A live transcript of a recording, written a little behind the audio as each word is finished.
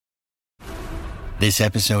This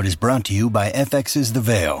episode is brought to you by FX's The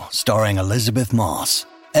Veil, starring Elizabeth Moss.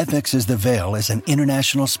 FX's The Veil is an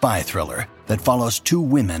international spy thriller that follows two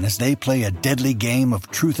women as they play a deadly game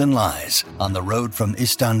of truth and lies on the road from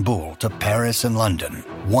Istanbul to Paris and London.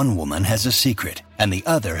 One woman has a secret, and the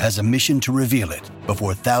other has a mission to reveal it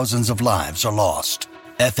before thousands of lives are lost.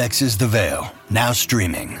 FX's The Veil, now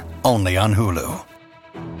streaming, only on Hulu.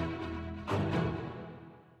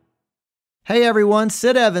 Hey everyone,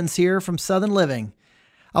 Sid Evans here from Southern Living.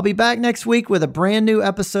 I'll be back next week with a brand new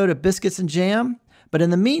episode of Biscuits and Jam, but in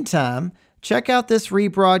the meantime, check out this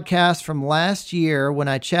rebroadcast from last year when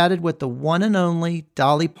I chatted with the one and only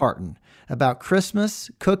Dolly Parton about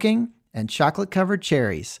Christmas, cooking, and chocolate-covered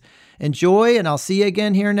cherries. Enjoy, and I'll see you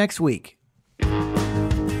again here next week.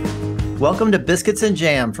 Welcome to Biscuits and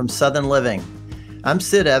Jam from Southern Living. I'm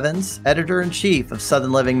Sid Evans, editor-in-chief of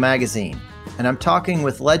Southern Living magazine, and I'm talking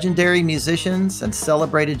with legendary musicians and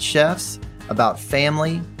celebrated chefs about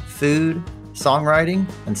family, food, songwriting,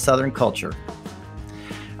 and Southern culture.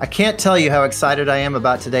 I can't tell you how excited I am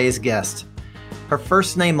about today's guest. Her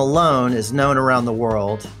first name alone is known around the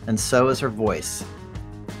world, and so is her voice.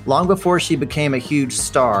 Long before she became a huge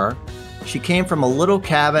star, she came from a little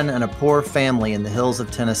cabin and a poor family in the hills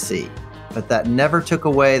of Tennessee, but that never took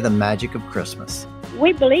away the magic of Christmas.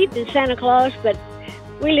 We believed in Santa Claus, but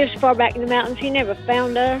we lived so far back in the mountains, he never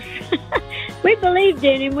found us. We believed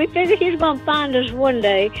in him. We figured he was going to find us one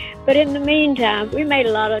day. But in the meantime, we made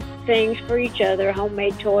a lot of things for each other,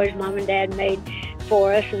 homemade toys Mom and Dad made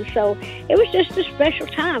for us. And so it was just a special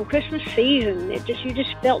time, Christmas season. You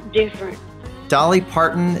just felt different. Dolly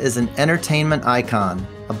Parton is an entertainment icon,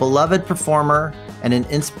 a beloved performer, and an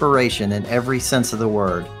inspiration in every sense of the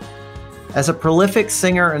word. As a prolific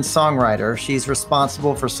singer and songwriter, she's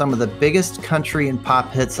responsible for some of the biggest country and pop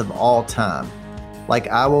hits of all time, like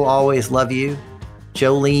I Will Always Love You,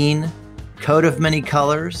 Jolene, Coat of Many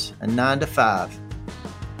Colors, and 9 to 5.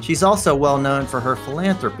 She's also well known for her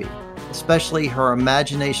philanthropy, especially her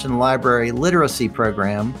Imagination Library literacy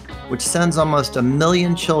program, which sends almost 1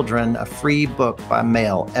 million children a free book by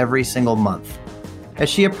mail every single month. As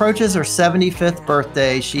she approaches her 75th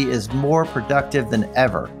birthday, she is more productive than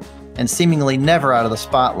ever, and seemingly never out of the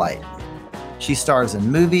spotlight. She stars in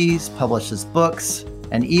movies, publishes books,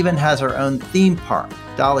 and even has her own theme park,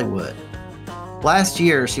 Dollywood. Last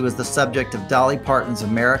year, she was the subject of Dolly Parton's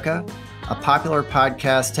America, a popular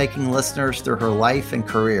podcast taking listeners through her life and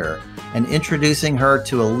career and introducing her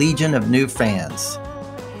to a legion of new fans.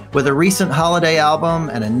 With a recent holiday album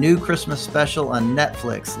and a new Christmas special on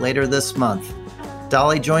Netflix later this month,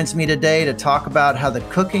 Dolly joins me today to talk about how the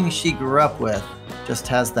cooking she grew up with just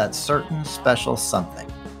has that certain special something.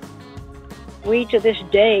 We, to this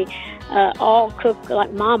day, all cook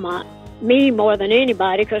like Mama, me more than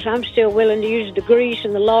anybody, because I'm still willing to use the grease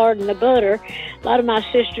and the lard and the butter. A lot of my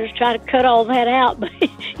sisters try to cut all that out, but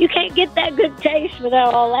you can't get that good taste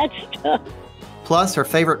without all that stuff. Plus, her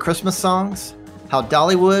favorite Christmas songs, how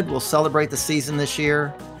Dollywood will celebrate the season this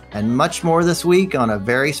year, and much more this week on a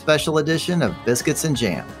very special edition of Biscuits and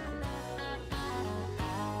Jam.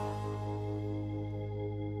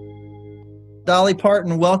 Dolly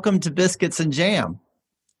Parton, welcome to Biscuits and Jam.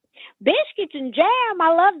 Biscuits and jam,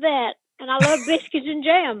 I love that. And I love biscuits and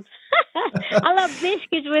jam. I love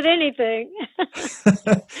biscuits with anything.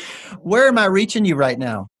 Where am I reaching you right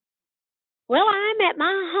now? Well, I'm at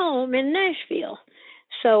my home in Nashville.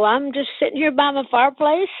 So I'm just sitting here by my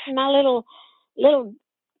fireplace, my little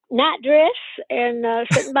nightdress, and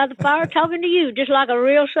sitting by the fire talking to you, just like a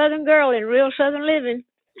real Southern girl in real Southern living.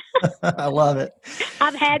 I love it.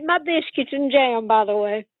 I've had my biscuits and jam, by the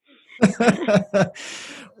way.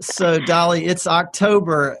 So, Dolly, it's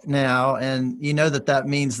October now, and you know that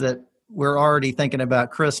means that we're already thinking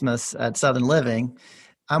about Christmas at Southern Living.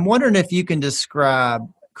 I'm wondering if you can describe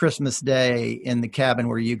Christmas Day in the cabin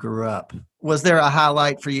where you grew up. Was there a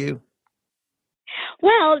highlight for you?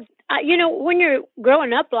 Well, when you're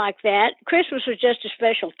growing up like that, Christmas was just a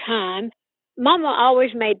special time. Mama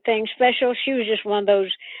always made things special. She was just one of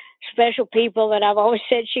those special people that I've always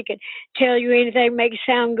said she could tell you anything, make it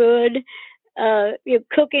sound good. You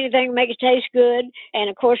cook anything, make it taste good. And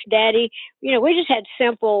of course, Daddy, we just had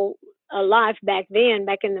simple life back then,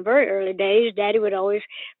 back in the very early days. Daddy would always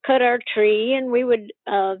cut our tree, and we would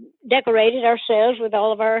decorate it ourselves with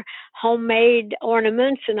all of our homemade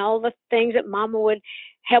ornaments and all the things that Mama would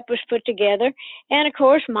help us put together. And of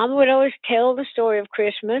course, Mama would always tell the story of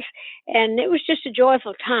Christmas, and it was just a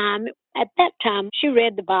joyful time. At that time, she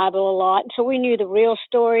read the Bible a lot, so we knew the real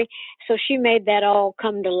story. So she made that all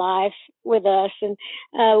come to life with us. And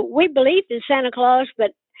we believed in Santa Claus,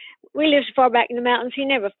 but we lived so far back in the mountains, he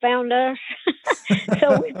never found us.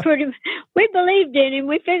 So we believed in him.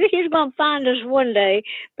 We figured he was going to find us one day.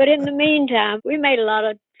 But in the meantime, we made a lot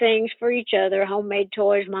of things for each other, homemade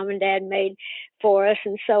toys Mom and Dad made for us.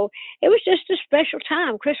 And so it was just a special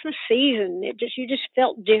time, Christmas season. You just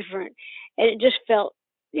felt different. And it just felt,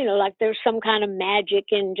 like there was some kind of magic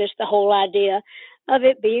in just the whole idea of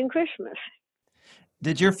it being Christmas.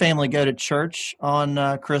 Did your family go to church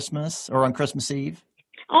on Christmas or on Christmas Eve?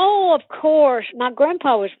 Oh, of course. My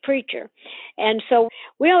grandpa was a preacher. And so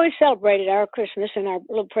we always celebrated our Christmas and our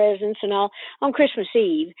little presents and all on Christmas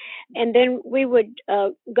Eve. And then we would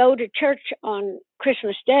go to church on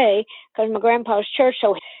Christmas Day because my grandpa's church,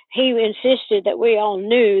 so he insisted that we all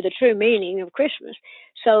knew the true meaning of Christmas.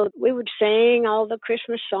 So we would sing all the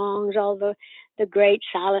Christmas songs, all the great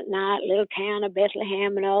Silent Night, Little Town of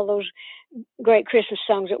Bethlehem, and all those great Christmas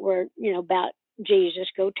songs that were, about Jesus,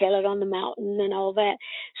 Go Tell It on the Mountain and all that.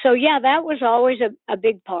 So yeah, that was always a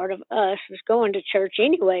big part of us, was going to church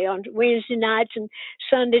anyway on Wednesday nights and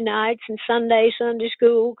Sunday nights and Sunday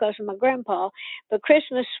school because of my grandpa. But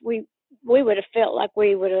Christmas, we would have felt like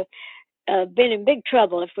we would have been in big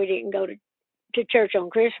trouble if we didn't go to church on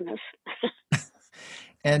Christmas.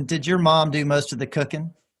 And did your mom do most of the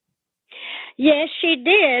cooking? Yes, she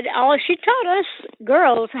did. She taught us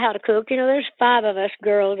girls how to cook. There's 5 of us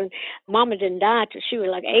girls, and Mama didn't die till she was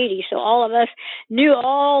like 80, so all of us knew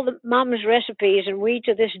all the Mama's recipes, and we,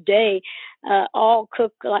 to this day, all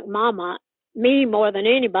cook like Mama. Me more than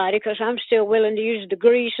anybody, because I'm still willing to use the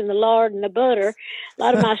grease and the lard and the butter. A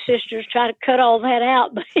lot of my sisters try to cut all that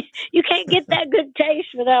out, but you can't get that good taste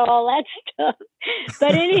without all that stuff.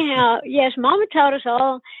 But anyhow, yes, Mama taught us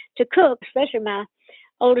all to cook, especially my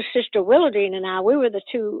oldest sister Willardine and I. We were the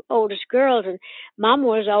 2 oldest girls, and Mama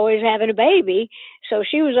was always having a baby, so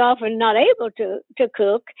she was often not able to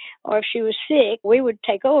cook, or if she was sick, we would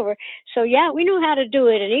take over. So yeah, we knew how to do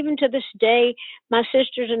it, and even to this day, my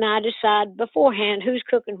sisters and I decide beforehand who's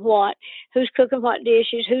cooking what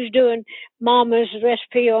dishes, who's doing Mama's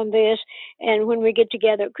recipe on this, and when we get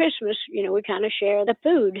together at Christmas, we kind of share the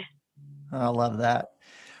food. I love that.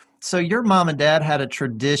 So your mom and dad had a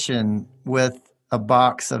tradition with a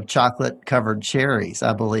box of chocolate-covered cherries,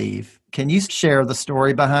 I believe. Can you share the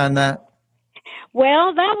story behind that?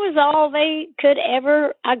 Well, that was all they could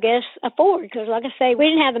ever, I guess, afford. Because, like I say, we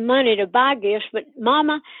didn't have the money to buy gifts, but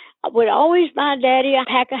Mama would always buy Daddy a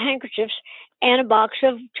pack of handkerchiefs and a box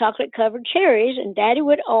of chocolate-covered cherries, and Daddy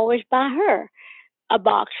would always buy her a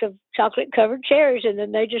box of chocolate-covered cherries, and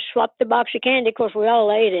then they just swapped the box of candy. Of course, we all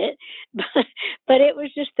ate it, but it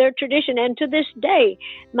was just their tradition. And to this day,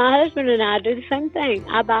 my husband and I do the same thing.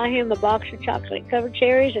 I buy him a box of chocolate-covered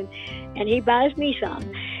cherries, and he buys me some.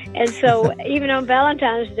 And so even on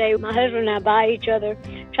Valentine's Day, my husband and I buy each other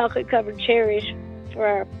chocolate-covered cherries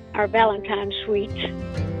for our Valentine's sweets.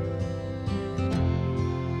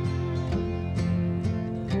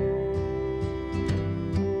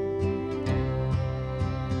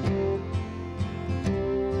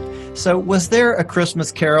 So was there a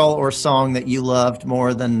Christmas carol or song that you loved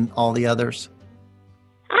more than all the others?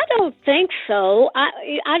 I don't think so.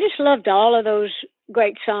 I just loved all of those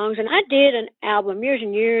great songs. And I did an album years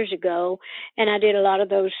and years ago, and I did a lot of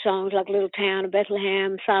those songs like Little Town of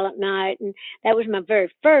Bethlehem, Silent Night, and that was my very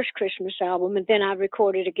first Christmas album. And then I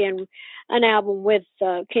recorded again an album with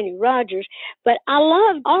Kenny Rogers. But I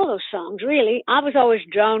loved all those songs, really. I was always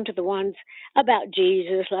drawn to the ones about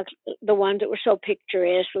Jesus, like the ones that were so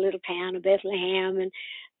picturesque, Little Town of Bethlehem, and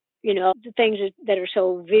the things that are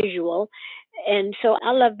so visual. And so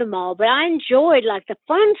I loved them all. But I enjoyed, like, the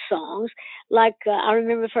fun songs. Like, I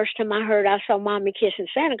remember the first time I Saw Mommy Kissing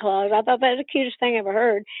Santa Claus. I thought that was the cutest thing I ever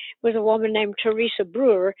heard. Was a woman named Teresa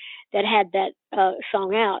Brewer that had that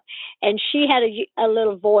song out. And she had a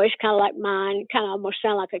little voice, kind of like mine, kind of almost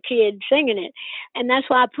sound like a kid singing it. And that's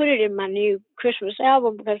why I put it in my new Christmas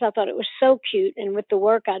album, because I thought it was so cute. And with the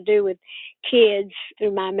work I do with kids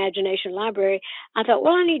through my Imagination Library, I thought,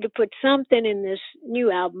 well, I need to put something in this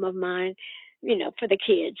new album of mine, for the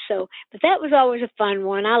kids. So, but that was always a fun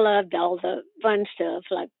one. I loved all the fun stuff,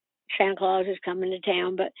 like Santa Claus is Coming to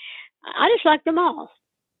Town, but I just liked them all.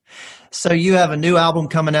 So you have a new album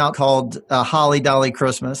coming out called Holly Dolly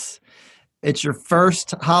Christmas. It's your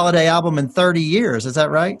first holiday album in 30 years. Is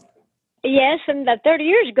that right? Yes, and 30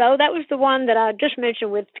 years ago, that was the one that I just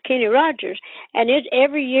mentioned with Kenny Rogers. And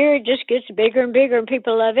every year it just gets bigger and bigger, and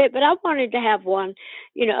people love it. But I wanted to have one,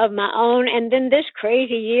 of my own. And then this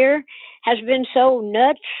crazy year has been so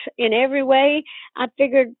nuts in every way. I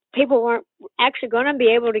figured people weren't actually going to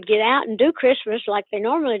be able to get out and do Christmas like they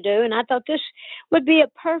normally do. And I thought this would be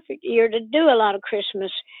a perfect year to do a lot of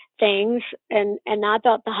Christmas things, and I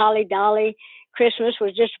thought the Holly Dolly Christmas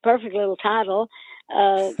was just a perfect little title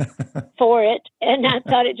uh, for it, and I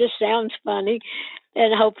thought it just sounds funny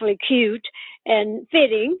and hopefully cute and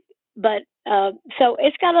fitting. But so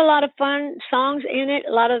it's got a lot of fun songs in it.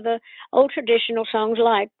 A lot of the old traditional songs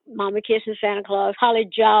like "Mama Kissing Santa Claus," "Holly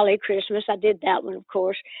Jolly Christmas." I did that one, of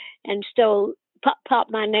course, and still pop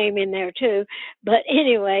my name in there too. But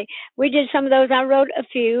anyway, we did some of those. I wrote a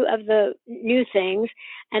few of the new things,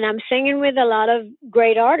 and I'm singing with a lot of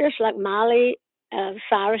great artists like Miley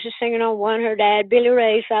Cyrus is singing on one. Her dad, Billy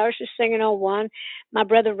Ray Cyrus, is singing on one. My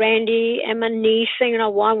brother Randy and my niece singing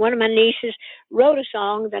on one. One of my nieces wrote a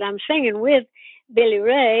song that I'm singing with Billy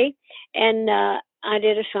Ray, and I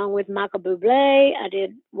did a song with Michael Bublé. I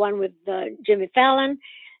did one with Jimmy Fallon,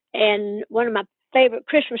 and one of my favorite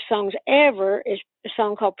Christmas songs ever is a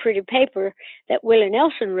song called Pretty Paper that Willie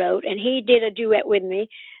Nelson wrote, and he did a duet with me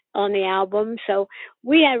on the album. So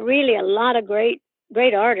we had really a lot of great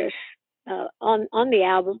artists on the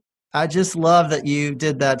album. I just love that you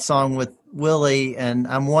did that song with Willie, and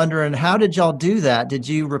I'm wondering, how did y'all do that? Did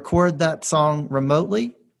you record that song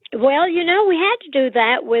remotely? Well, we had to do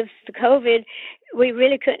that with the COVID. We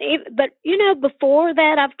really couldn't even, but before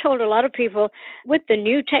that, I've told a lot of people with the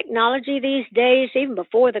new technology these days, even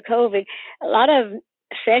before the COVID, a lot of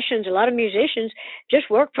sessions, a lot of musicians just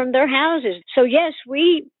work from their houses. So yes,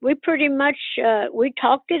 we pretty much, we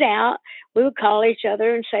talked it out. We would call each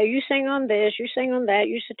other and say, you sing on this, you sing on that,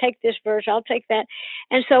 you should take this verse, I'll take that.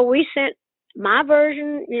 And so we sent my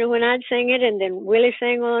version, when I'd sing it, and then Willie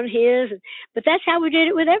sang on his. But that's how we did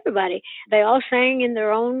it with everybody. They all sang in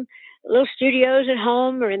their own little studios at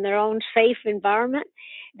home or in their own safe environment.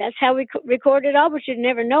 That's how we recorded it all, but you'd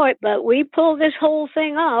never know it. But we pulled this whole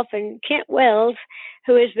thing off, and Kent Wells,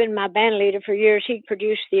 who has been my band leader for years, he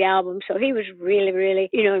produced the album. So he was really, really,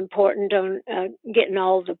 important on getting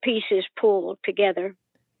all the pieces pulled together.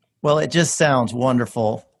 Well, it just sounds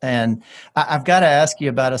wonderful. And I've got to ask you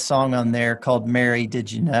about a song on there called Mary,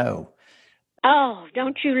 Did You Know? Oh,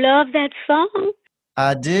 don't you love that song?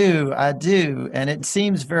 I do. And it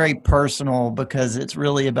seems very personal because it's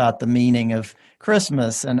really about the meaning of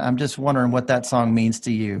Christmas. And I'm just wondering what that song means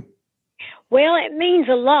to you. Well, it means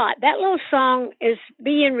a lot. That little song is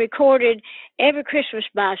being recorded every Christmas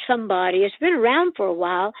by somebody. It's been around for a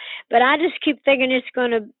while, but I just keep thinking it's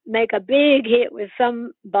going to make a big hit with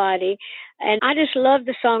somebody. And I just love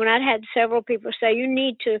the song. And I'd had several people say, you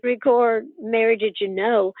need to record Mary, Did You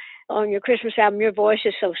Know on your Christmas album. Your voice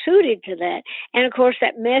is so suited to that. And of course,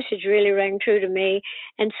 that message really rang true to me.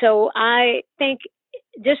 And so I think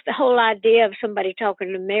just the whole idea of somebody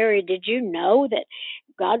talking to Mary, did you know that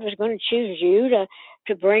God was going to choose you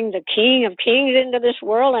to bring the King of Kings into this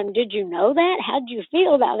world? And did you know that? How did you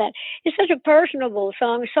feel about that? It's such a personable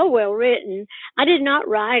song, so well written. I did not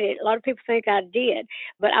write it. A lot of people think I did,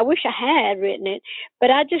 but I wish I had written it.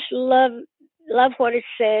 But I just love what it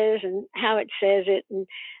says and how it says it. And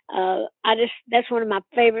that's one of my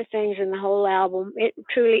favorite things in the whole album. It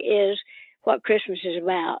truly is what Christmas is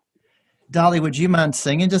about. Dolly, would you mind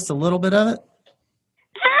singing just a little bit of it?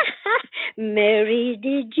 Mary,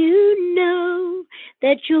 did you know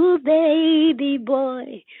that your baby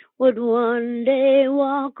boy would one day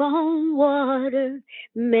walk on water?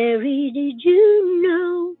 Mary, did you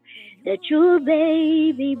know that your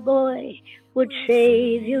baby boy would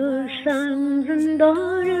save your sons and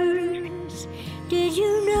daughters? Did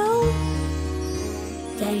you know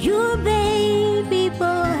that your baby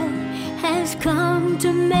boy has come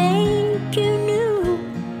to make you new?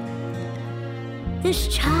 This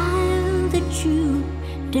child that you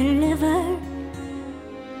deliver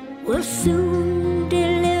will soon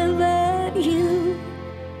deliver you.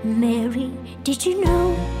 Mary, did you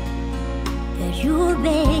know that your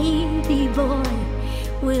baby boy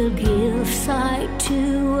will give sight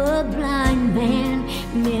to a blind man?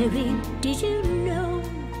 Mary, did you know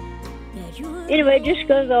that your... Anyway, it just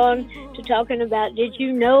goes on to talking about, did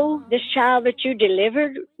you know this child that you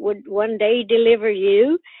delivered would one day deliver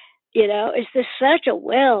you? It's just such a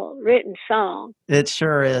well-written song. It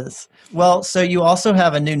sure is. Well, so you also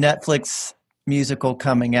have a new Netflix musical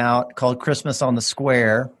coming out called Christmas on the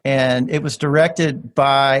Square, and it was directed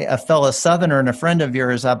by a fellow Southerner and a friend of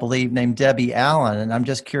yours, I believe, named Debbie Allen, and I'm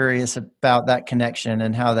just curious about that connection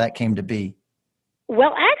and how that came to be.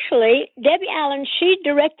 Well, actually, Debbie Allen, she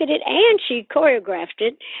directed it and she choreographed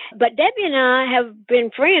it, but Debbie and I have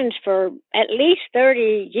been friends for at least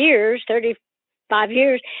 30 years, 35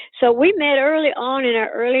 years. So we met early on in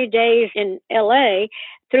our early days in LA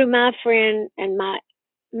through my friend and my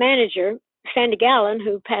manager, Sandy Gallen,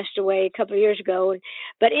 who passed away a couple of years ago.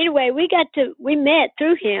 But anyway, we met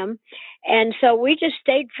through him. And so we just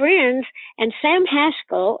stayed friends. And Sam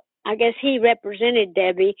Haskell, I guess he represented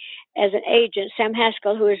Debbie as an agent. Sam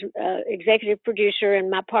Haskell, who is executive producer and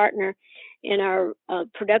my partner in our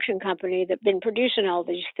production company that's been producing all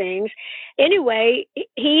these things. Anyway,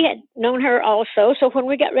 he had known her also. So when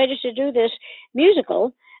we got ready to do this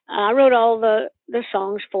musical, I wrote all the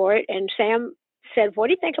songs for it. And Sam said, "What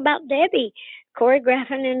do you think about Debbie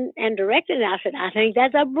choreographing and directing?" I said, "I think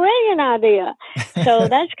that's a brilliant idea." So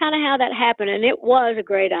that's kind of how that happened. And it was a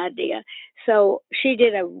great idea. So she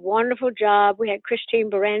did a wonderful job. We had Christine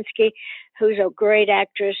Baranski, who's a great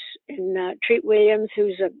actress, and Treat Williams,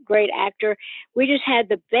 who's a great actor. We just had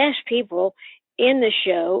the best people in the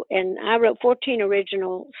show. And I wrote 14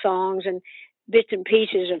 original songs and bits and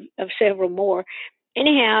pieces of several more.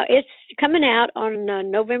 Anyhow, it's coming out on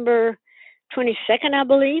November 22nd, I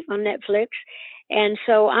believe, on Netflix. And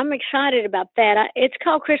so I'm excited about that. It's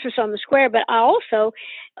called Christmas on the Square, but I also,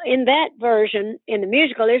 in that version, in the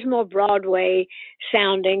musical, there's more Broadway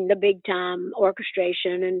sounding, the big time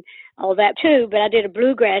orchestration and all that too. But I did a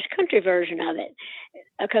bluegrass country version of it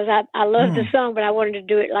because I love the song, but I wanted to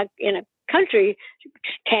do it like in a country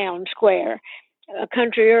town square. A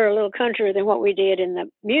countryer, a little countryer than what we did in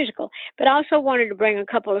the musical. But I also wanted to bring a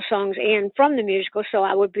couple of songs in from the musical so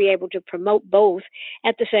I would be able to promote both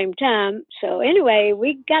at the same time. So anyway,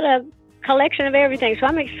 we got a collection of everything. So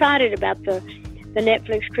I'm excited about the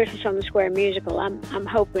Netflix Christmas on the Square musical. I'm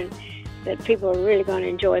hoping that people are really going to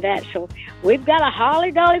enjoy that. So we've got a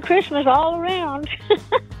holly dolly Christmas all around.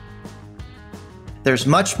 There's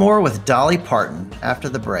much more with Dolly Parton after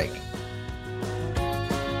the break.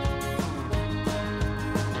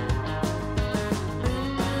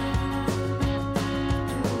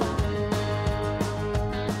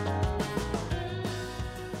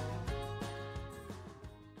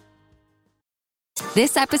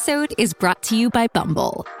 This episode is brought to you by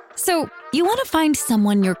Bumble. So, you want to find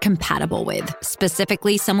someone you're compatible with,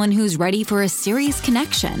 specifically someone who's ready for a serious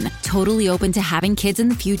connection, totally open to having kids in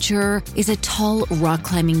the future, is a tall,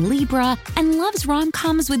 rock-climbing Libra, and loves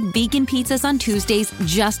rom-coms with vegan pizzas on Tuesdays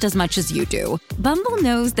just as much as you do. Bumble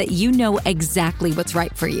knows that you know exactly what's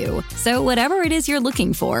right for you. So whatever it is you're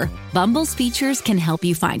looking for, Bumble's features can help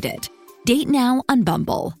you find it. Date now on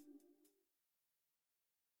Bumble.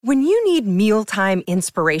 When you need mealtime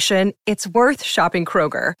inspiration, it's worth shopping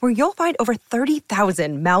Kroger, where you'll find over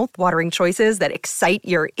 30,000 mouth-watering choices that excite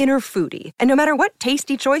your inner foodie. And no matter what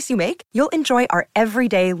tasty choice you make, you'll enjoy our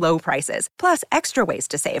everyday low prices, plus extra ways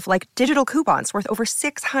to save, like digital coupons worth over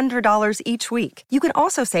 $600 each week. You can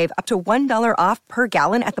also save up to $1 off per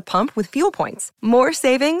gallon at the pump with fuel points. More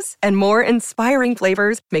savings and more inspiring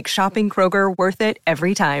flavors make shopping Kroger worth it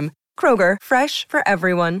every time. Kroger, fresh for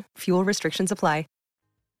everyone. Fuel restrictions apply.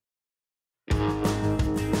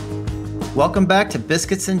 Welcome back to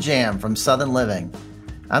Biscuits and Jam from Southern Living.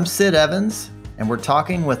 I'm Sid Evans, and we're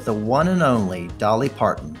talking with the one and only Dolly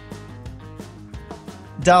Parton.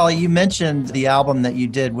 Dolly, you mentioned the album that you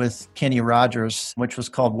did with Kenny Rogers, which was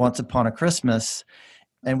called Once Upon a Christmas,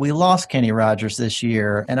 and we lost Kenny Rogers this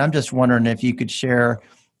year, and I'm just wondering if you could share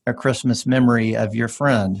a Christmas memory of your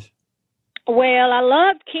friend. Well, I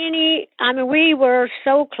loved Kenny. I mean, we were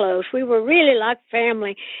so close. We were really like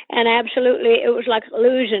family. And absolutely, it was like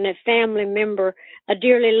losing a family member, a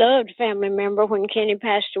dearly loved family member when Kenny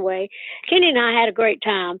passed away. Kenny and I had a great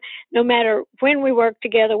time. No matter when we worked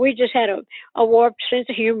together, we just had a warped sense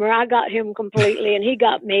of humor. I got him completely and he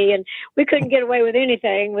got me. And we couldn't get away with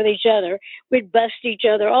anything with each other. We'd bust each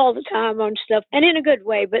other all the time on stuff, and in a good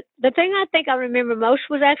way. But the thing I think I remember most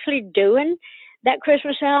was actually doing that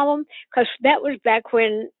Christmas album, because that was back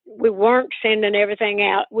when we weren't sending everything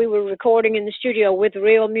out. We were recording in the studio with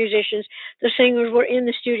real musicians. The singers were in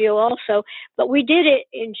the studio also, but we did it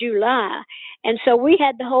in July. And so we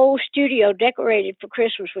had the whole studio decorated for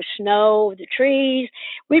Christmas with snow, the trees.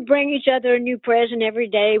 We'd bring each other a new present every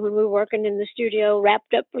day when we were working in the studio,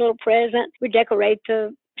 wrapped up a little present. We'd decorate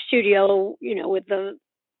the studio,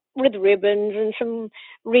 with ribbons and some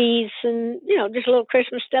wreaths and, just a little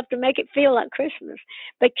Christmas stuff to make it feel like Christmas.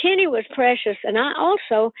 But Kenny was precious. And I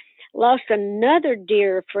also lost another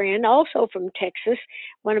dear friend, also from Texas,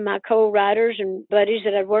 one of my co-writers and buddies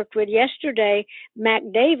that I worked with yesterday, Mac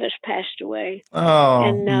Davis, passed away. Oh,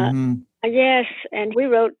 and yes, and we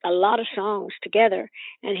wrote a lot of songs together.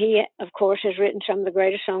 And he, of course, has written some of the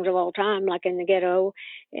greatest songs of all time, like In the Ghetto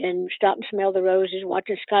and Stop and Smell the Roses,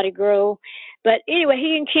 Watching Scotty Grow. But anyway,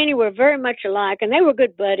 he and Kenny were very much alike, and they were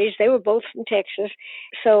good buddies. They were both from Texas.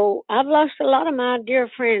 So I've lost a lot of my dear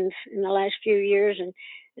friends in the last few years, and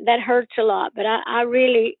that hurts a lot. But I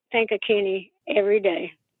really think of Kenny every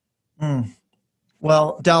day. Mm.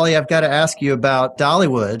 Well, Dolly, I've got to ask you about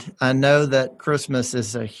Dollywood. I know that Christmas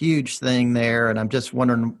is a huge thing there, and I'm just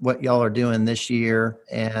wondering what y'all are doing this year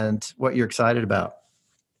and what you're excited about.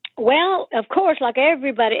 Well, of course, like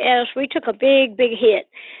everybody else, we took a big hit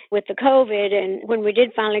with the COVID. And when we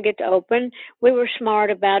did finally get to open, we were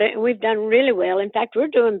smart about it, and we've done really well. In fact, we're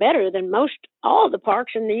doing better than all the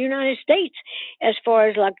parks in the United States as far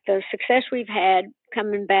as like the success we've had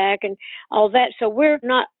coming back and all that. So we're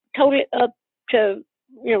not totally up to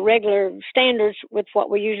regular standards with what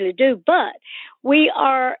we usually do, but we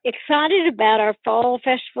are excited about our fall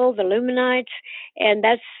festival, the Luminites, and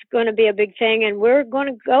that's going to be a big thing. And we're going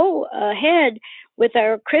to go ahead with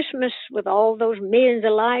our Christmas with all those millions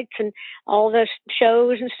of lights and all the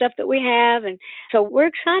shows and stuff that we have. And so we're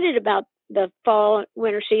excited about the fall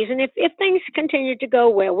winter season. If things continue to go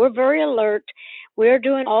well, we're very alert. We're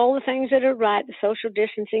doing all the things that are right, the social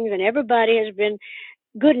distancing, and everybody has been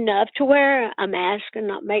good enough to wear a mask and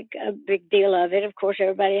not make a big deal of it. Of course,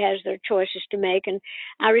 everybody has their choices to make, and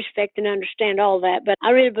I respect and understand all that. But I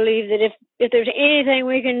really believe that if there's anything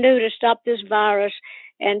we can do to stop this virus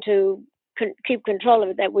and to keep control of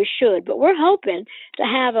it, that we should. But we're hoping to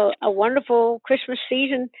have a wonderful Christmas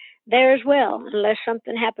season there as well, unless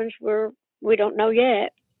something happens we don't know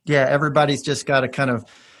yet. Yeah, everybody's just got to kind of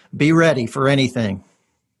be ready for anything.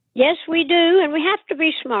 Yes, we do, and we have to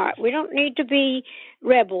be smart. We don't need to be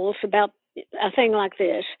rebels about a thing like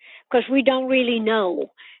this because we don't really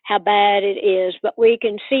know how bad it is, but we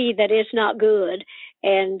can see that it's not good,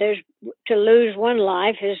 and to lose one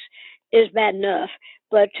life is bad enough,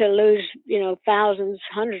 but to lose, thousands,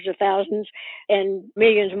 hundreds of thousands, and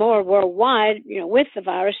millions more worldwide, with the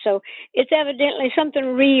virus. So it's evidently something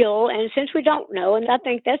real. And since we don't know, and I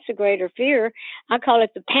think that's the greater fear, I call it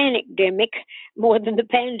the panic-demic more than the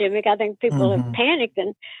pandemic. I think people have panicked,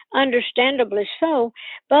 and understandably so.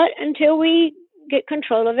 But until we get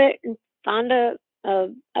control of it and find a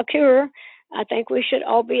cure, I think we should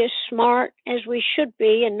all be as smart as we should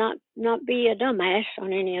be and not be a dumbass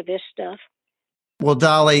on any of this stuff. Well,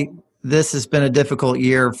 Dolly, this has been a difficult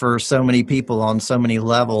year for so many people on so many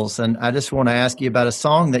levels. And I just want to ask you about a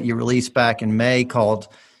song that you released back in May called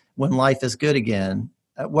When Life is Good Again.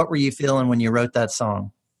 What were you feeling when you wrote that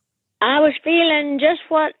song? I was feeling just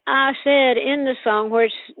what I said in the song, where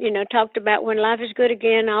it's, talked about when life is good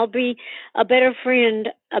again, I'll be a better friend,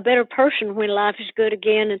 a better person when life is good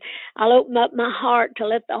again. And I'll open up my heart to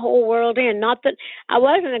let the whole world in. Not that I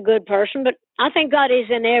wasn't a good person, but I think God is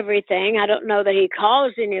in everything. I don't know that he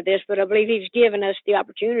caused any of this, but I believe he's given us the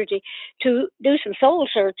opportunity to do some soul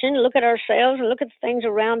searching, look at ourselves and look at the things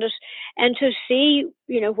around us, and to see,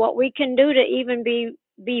 what we can do to even be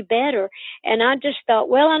better. And I just thought,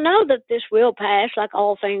 well, I know that this will pass like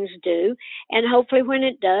all things do. And hopefully when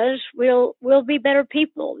it does, we'll be better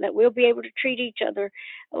people, that we'll be able to treat each other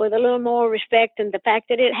with a little more respect. And the fact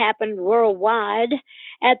that it happened worldwide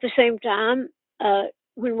at the same time,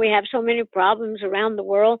 when we have so many problems around the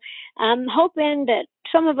world, I'm hoping that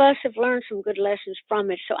some of us have learned some good lessons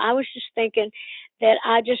from it. So I was just thinking that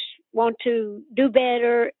I just want to do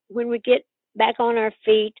better when we get back on our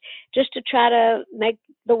feet, just to try to make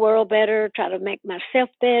the world better, try to make myself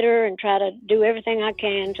better, and try to do everything I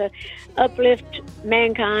can to uplift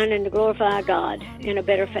mankind and to glorify God in a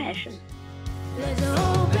better fashion. Let's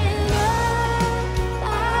open up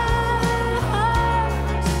our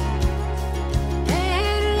hearts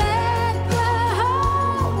and let the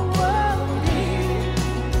whole world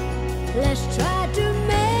in. Let's try to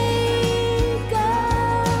make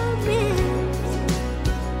amends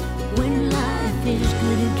when life is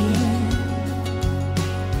good again.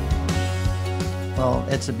 Well,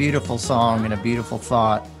 it's a beautiful song and a beautiful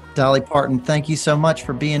thought. Dolly Parton, thank you so much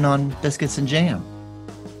for being on Biscuits and Jam.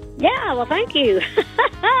 Yeah, well, thank you.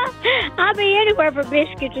 I'll be anywhere for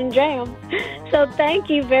biscuits and jam. So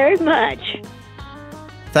thank you very much.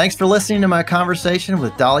 Thanks for listening to my conversation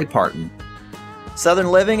with Dolly Parton.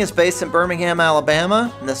 Southern Living is based in Birmingham,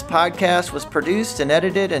 Alabama, and this podcast was produced and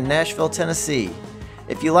edited in Nashville, Tennessee.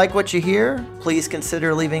 If you like what you hear, please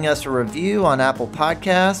consider leaving us a review on Apple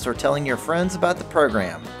Podcasts or telling your friends about the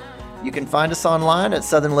program. You can find us online at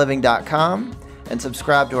southernliving.com and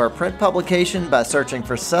subscribe to our print publication by searching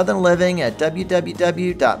for Southern Living at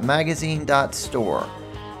www.magazine.store.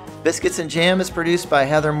 Biscuits and Jam is produced by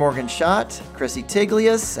Heather Morgan-Schott, Chrissy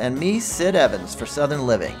Tiglius, and me, Sid Evans, for Southern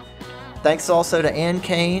Living. Thanks also to Ann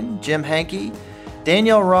Kane, Jim Hankey,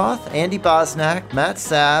 Danielle Roth, Andy Bosnack, Matt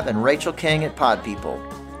Sav, and Rachel King at Pod People.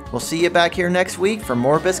 We'll see you back here next week for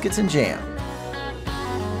more Biscuits and Jam.